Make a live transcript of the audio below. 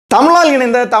நம்மால்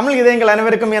இணைந்த தமிழ் இதயங்கள்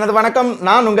அனைவருக்கும் எனது வணக்கம்.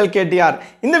 நான் உங்கள் கேடிஆர்.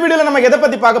 இந்த வீடியோல நம்ம எதை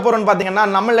பத்தி பார்க்க போறோம்னு பாத்தீங்கன்னா,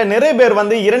 நம்மள நிறைய பேர்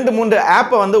வந்து 2-3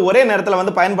 ஆப் வந்து ஒரே நேரத்துல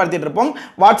வந்து பயன்படுத்திட்டு இருப்போம்.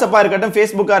 வாட்ஸ்அப்பா இருக்கட்டும்,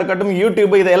 ஃபேஸ்புக்கா இருக்கட்டும்,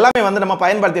 யூடியூப் இது எல்லாமே வந்து நம்ம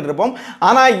பயன்படுத்திட்டு இருப்போம்.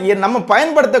 ஆனா நம்ம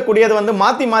பயன்படுத்தக்கூடியது வந்து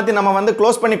மாத்தி மாத்தி நம்ம வந்து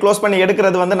க்ளோஸ் பண்ணி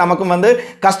எடுக்கிறது வந்து நமக்கும் வந்து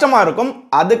கஷ்டமா இருக்கும்.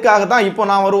 அதுக்காக தான் இப்போ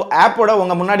நான் ஒரு ஆப்போட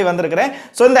உங்க முன்னாடி வந்திருக்கிறேன்.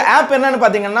 சோ இந்த ஆப் என்னன்னு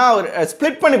பாத்தீங்கன்னா,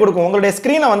 ஸ்ப்ளிட் பண்ணி கொடுக்கும். உங்களுடைய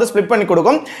ஸ்கிரீனை வந்து ஸ்ப்ளிட் பண்ணி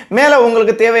கொடுக்கும். மேல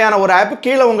உங்களுக்கு தேவையான ஒரு ஆப்,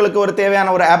 கீழே உங்களுக்கு ஒரு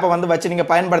தேவையான ஒரு ஆப்பை வந்து வச்சு நீங்க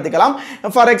பயன்படுத்திக்கலாம்.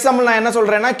 ஃபார் எக்ஸாம்பிள் நான் என்ன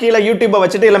சொல்றேன்னா, கீழே யூடியூபை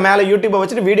வச்சுட்டு இல்ல மேல யூடியூபை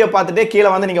வச்சுட்டு வீடியோ பார்த்துட்டு கீழே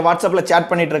வந்து நீங்க வாட்ஸ்அப்ல சேட்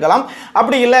பண்ணிட்டு இருக்கலாம்.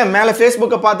 அப்படி இல்ல மேல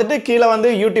ஃபேஸ்புக்கை பார்த்துட்டு கீழே வந்து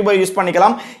யூடியூபை யூஸ்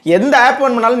பண்ணிக்கலாம். எந்த ஆப்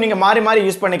வேணும்னாலும் நீங்க மாறி மாறி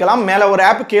யூஸ் பண்ணிக்கலாம். மேல ஒரு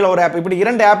ஆப், கீழே ஒரு ஆப், இப்படி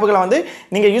 2 ஆப்புகளை வந்து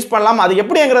நீங்க யூஸ் பண்ணலாம். அது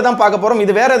எப்படிங்கிறத பார்க்க போறோம்.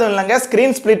 இது வேற எதுவும் இல்லைங்க,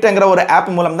 ஸ்கிரீன் ஸ்பிளிட்ங்கிற ஒரு ஆப்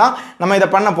மூலம் தான் நம்ம இதை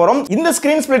பண்ண போறோம். இந்த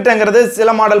ஸ்கிரீன் ஸ்பிளிட்ங்கிறது சில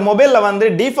மாடல் மொபைல்ல வந்து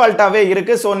டிஃபால்ட்டாவே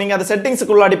இருக்கு. சோ நீங்க அந்த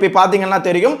செட்டிங்ஸ்க்குள்ளாடி போய் பாத்தீங்கன்னா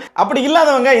தெரியும். அப்படி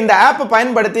இல்லாதவங்க இந்த ஆப்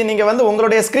பயன்படுத்தி நீங்க வந்து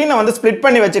உங்களுடைய ஸ்கிரீனை வந்து ஸ்ப்ளிட்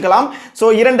பண்ணி வச்சுக்கலாம். சோ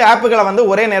 2 ஆப்புகளை வந்து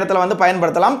ஒரே நேரத்தில் வந்து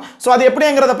பயன்படுத்தலாம். சோ அது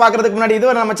எப்படிங்கிறத பார்க்கிறதுக்கு முன்னாடி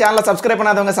இதுவரை நம்ம சேனலை சப்ஸ்கிரைப்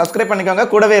பண்ணாதவங்க சப்ஸ்கிரைப் பண்ணிக்கோங்க.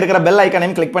 கூடவே இருக்கிற பெல்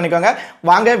ஐகானையும் கிளிக் பண்ணிக்கோங்க.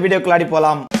 வாங்க வீடியோக்குள்ளாடி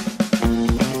போலாம்.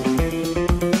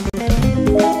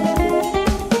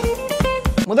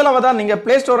 முதலாவதா நீங்க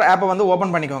பிளே ஸ்டோர் ஆப்பை வந்து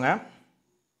ஓபன் பண்ணிக்கோங்க.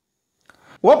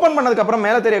 ஓபன் பண்ணதுக்கு அப்புறம்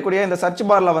மேல தெரியக்கூடிய இந்த சர்ச்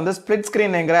பார்ல வந்து ஸ்ப்ளிட்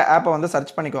ஸ்கிரீன்ங்கிற ஆப்பை வந்து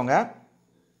சர்ச் பண்ணிக்கோங்க.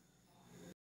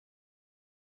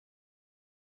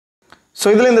 ஸோ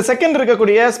இதில் இந்த செகண்ட்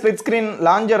இருக்கக்கூடிய ஸ்ப்ளிட் ஸ்க்ரீன்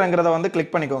லான்ச்சர்ங்கிறத வந்து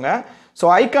கிளிக் பண்ணிக்கோங்க. ஸோ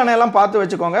ஐக்கானை எல்லாம் பார்த்து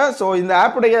வச்சுக்கோங்க. ஸோ இந்த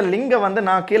ஆப்புடைய லிங்கை வந்து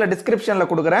நான் கீழே டிஸ்கிரிப்ஷனில்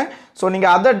கொடுக்குறேன். ஸோ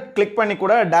நீங்கள் அதை கிளிக் பண்ணி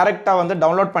கூட டைரெக்டாக வந்து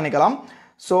டவுன்லோட் பண்ணிக்கலாம்.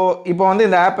 ஸோ இப்போ வந்து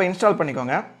இந்த ஆப்பை இன்ஸ்டால்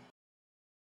பண்ணிக்கோங்க.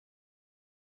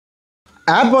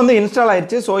 ஆப் வந்து இன்ஸ்டால்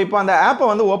ஆயிடுச்சு. ஸோ இப்போ அந்த ஆப்பை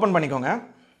வந்து ஓப்பன் பண்ணிக்கோங்க.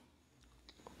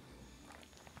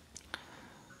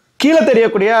 கீழே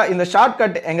தெரியக்கூடிய இந்த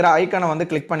ஷார்ட்கட் என்கிற ஐக்கானை வந்து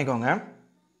கிளிக் பண்ணிக்கோங்க.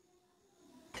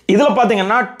 இதில்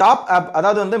பார்த்தீங்கன்னா டாப் ஆப்,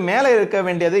 அதாவது வந்து மேலே இருக்க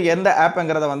வேண்டியது எந்த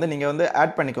ஆப்ங்கிறத வந்து நீங்கள் வந்து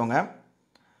ஆட் பண்ணிக்கோங்க.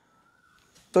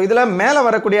 ஸோ இதில் மேலே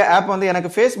வரக்கூடிய ஆப் வந்து எனக்கு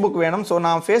ஃபேஸ்புக் வேணும். ஸோ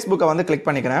நான் ஃபேஸ்புக்கை வந்து கிளிக்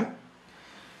பண்ணிக்கிறேன்.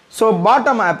 ஸோ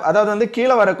பாட்டம் ஆப், அதாவது வந்து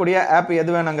கீழே வரக்கூடிய ஆப்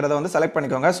எது வேணுங்கிறத வந்து செலக்ட்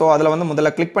பண்ணிக்கோங்க. ஸோ அதில் வந்து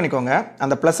முதல்ல கிளிக் பண்ணிக்கோங்க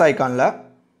அந்த ப்ளஸ் ஐக்கானில்.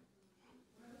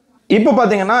 இப்போ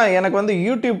பார்த்தீங்கன்னா எனக்கு வந்து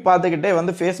யூடியூப் பார்த்துக்கிட்டே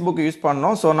வந்து ஃபேஸ்புக் யூஸ்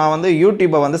பண்ணணும். ஸோ நான் வந்து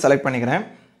யூடியூப்பை வந்து செலக்ட் பண்ணிக்கிறேன்.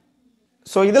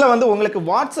 ஸோ இதில் வந்து உங்களுக்கு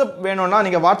வாட்ஸ்அப் வேணும்னா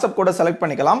நீங்கள் வாட்ஸ்அப் கூட செலக்ட்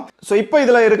பண்ணிக்கலாம். ஸோ இப்போ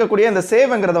இதில் இருக்கக்கூடிய இந்த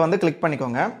சேவ்ங்கிறத வந்து கிளிக்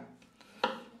பண்ணிக்கோங்க.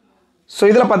 ஸோ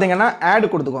இதில் பார்த்தீங்கன்னா ஆட்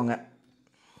கொடுத்துக்கோங்க.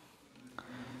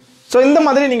 ஸோ இந்த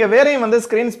மாதிரி நீங்கள் வேறையும் வந்து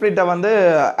ஸ்க்ரீன் ஸ்ப்ளிட்டை வந்து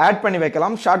ஆட் பண்ணி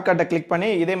வைக்கலாம். ஷார்ட்கட்டை கிளிக் பண்ணி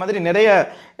இதே மாதிரி நிறைய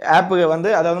ஆப்பு வந்து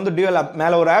அதாவது வந்து டியூவல் ஆப்,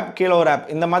 மேலே ஒரு ஆப் கீழே ஒரு ஆப்,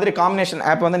 இந்த மாதிரி காம்பினேஷன்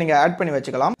ஆப் வந்து நீங்கள் ஆட் பண்ணி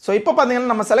வச்சுக்கலாம். ஸோ இப்போ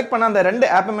பார்த்தீங்கன்னா நம்ம செலக்ட் பண்ண அந்த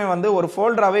 2 ஆப்புமே வந்து ஒரு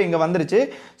ஃபோல்டராகவே இங்கே வந்துருச்சு.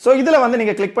 ஸோ இதில் வந்து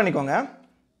நீங்கள் கிளிக் பண்ணிக்கோங்க.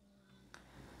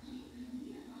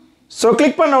 ஸோ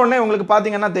கிளிக் பண்ண உடனே உங்களுக்கு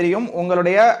பார்த்தீங்கன்னா தெரியும்,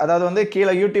 உங்களுடைய அதாவது வந்து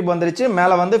கீழே யூடியூப் வந்துருச்சு,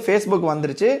 மேலே வந்து ஃபேஸ்புக்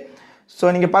வந்துருச்சு.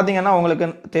 ஸோ நீங்கள் பார்த்தீங்கன்னா உங்களுக்கு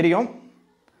தெரியும்.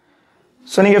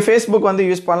 ஸோ நீங்கள் ஃபேஸ்புக் வந்து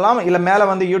யூஸ் பண்ணலாம். இல்லை மேலே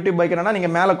வந்து யூடியூப் வைக்கிறேன்னா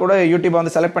நீங்கள் மேலே கூட யூடியூப்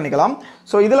வந்து செலக்ட் பண்ணிக்கலாம்.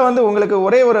 ஸோ இதில் வந்து உங்களுக்கு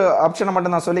ஒரே ஒரு ஆப்ஷனை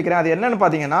மட்டும் நான் சொல்லிக்கிறேன். அது என்னென்னு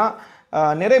பார்த்தீங்கன்னா,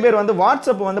 நிறைய பேர் வந்து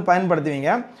வாட்ஸ்அப் வந்து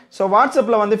பயன்படுத்துவீங்க. ஸோ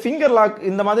வாட்ஸ்அப்பில் வந்து ஃபிங்கர் லாக்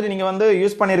இந்த மாதிரி நீங்கள் வந்து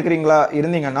யூஸ்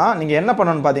இருந்தீங்கன்னா நீங்கள் என்ன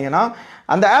பண்ணணும்னு பார்த்தீங்கன்னா,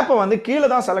 அந்த ஆப்பை வந்து கீழே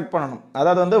தான் செலக்ட் பண்ணணும்.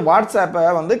 அதாவது வந்து வாட்ஸ்அப்பை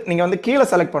வந்து நீங்கள் வந்து கீழே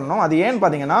செலக்ட் பண்ணணும். அது ஏன்னு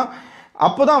பார்த்தீங்கன்னா,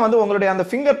 அப்போ தான் வந்து உங்களுடைய அந்த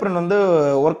ஃபிங்கர் பிரிண்ட் வந்து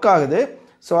ஒர்க் ஆகுது.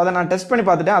 ஸோ அதை நான் டெஸ்ட் பண்ணி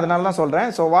பார்த்துட்டேன், அதனால தான் சொல்கிறேன்.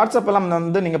 ஸோ வாட்ஸ்அப் எல்லாம்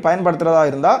வந்து நீங்கள் பயன்படுத்துகிறதா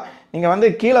இருந்தால் நீங்கள் வந்து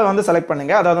கீழே வந்து செலக்ட்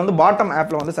பண்ணுங்கள். அதாவது வந்து பாட்டம்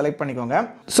ஆப்பில் வந்து செலக்ட் பண்ணிக்கோங்க.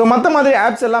 ஸோ மற்ற மாதிரி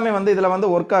ஆப்ஸ் எல்லாமே வந்து இதில் வந்து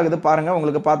ஒர்க் ஆகுது பாருங்கள்,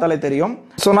 உங்களுக்கு பார்த்தாலே தெரியும்.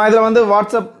 ஸோ நான் இதில் வந்து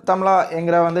வாட்ஸ்அப் தமிழா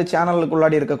என்கிற வந்து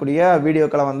சேனலுக்குள்ளாடி இருக்கக்கூடிய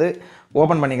வீடியோக்களை வந்து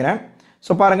ஓப்பன் பண்ணிக்கிறேன்.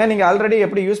 ஸோ பாருங்கள், நீங்கள் ஆல்ரெடி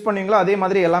எப்படி யூஸ் பண்ணுவீங்களோ அதே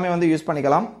மாதிரி எல்லாமே வந்து யூஸ்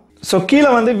பண்ணிக்கலாம். ஸோ கீழே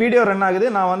வந்து வீடியோ ரன் ஆகுது,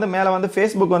 நான் வந்து மேலே வந்து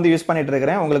ஃபேஸ்புக் வந்து யூஸ் பண்ணிட்டு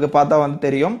இருக்கிறேன், உங்களுக்கு பார்த்தா வந்து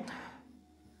தெரியும்.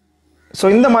 ஸோ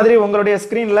இந்த மாதிரி உங்களுடைய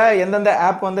ஸ்க்ரீனில் எந்தெந்த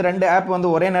ஆப் வந்து 2 ஆப் வந்து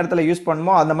ஒரே நேரத்தில் யூஸ்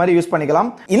பண்ணுமோ அந்த மாதிரி யூஸ் பண்ணிக்கலாம்.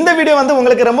 இந்த வீடியோ வந்து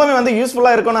உங்களுக்கு ரொம்பவே வந்து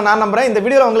யூஸ்ஃபுல்லாக இருக்கும்னு நான் நம்புறேன். இந்த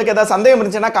வீடியோவில் உங்களுக்கு ஏதாவது சந்தேகம்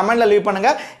இருந்துச்சுன்னா கமெண்ட்ல லீவ்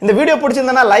பண்ணுங்க. இந்த வீடியோ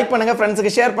பிடிச்சிருந்தா லைக் பண்ணுங்க,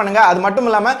 ஃப்ரெண்ட்ஸுக்கு ஷேர் பண்ணுங்க. அது மட்டும்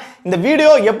இல்லாமல் இந்த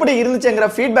வீடியோ எப்படி இருந்துச்சுங்கிற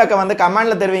ஃபீட்பேக்கை வந்து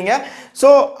கமெண்ட்ல தெரிவிங்க.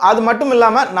 ஸோ அது மட்டும்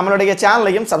இல்லாமல் நம்மளுடைய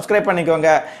சேனலையும் சப்ஸ்கிரைப்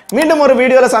பண்ணிக்கோங்க. மீண்டும் ஒரு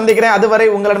வீடியோவில் சந்திக்கிறேன். அதுவரை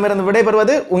உங்களிடமிருந்து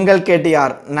விடைபெறுவது உங்கள்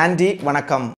கேடிஆர். நன்றி,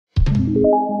 வணக்கம்.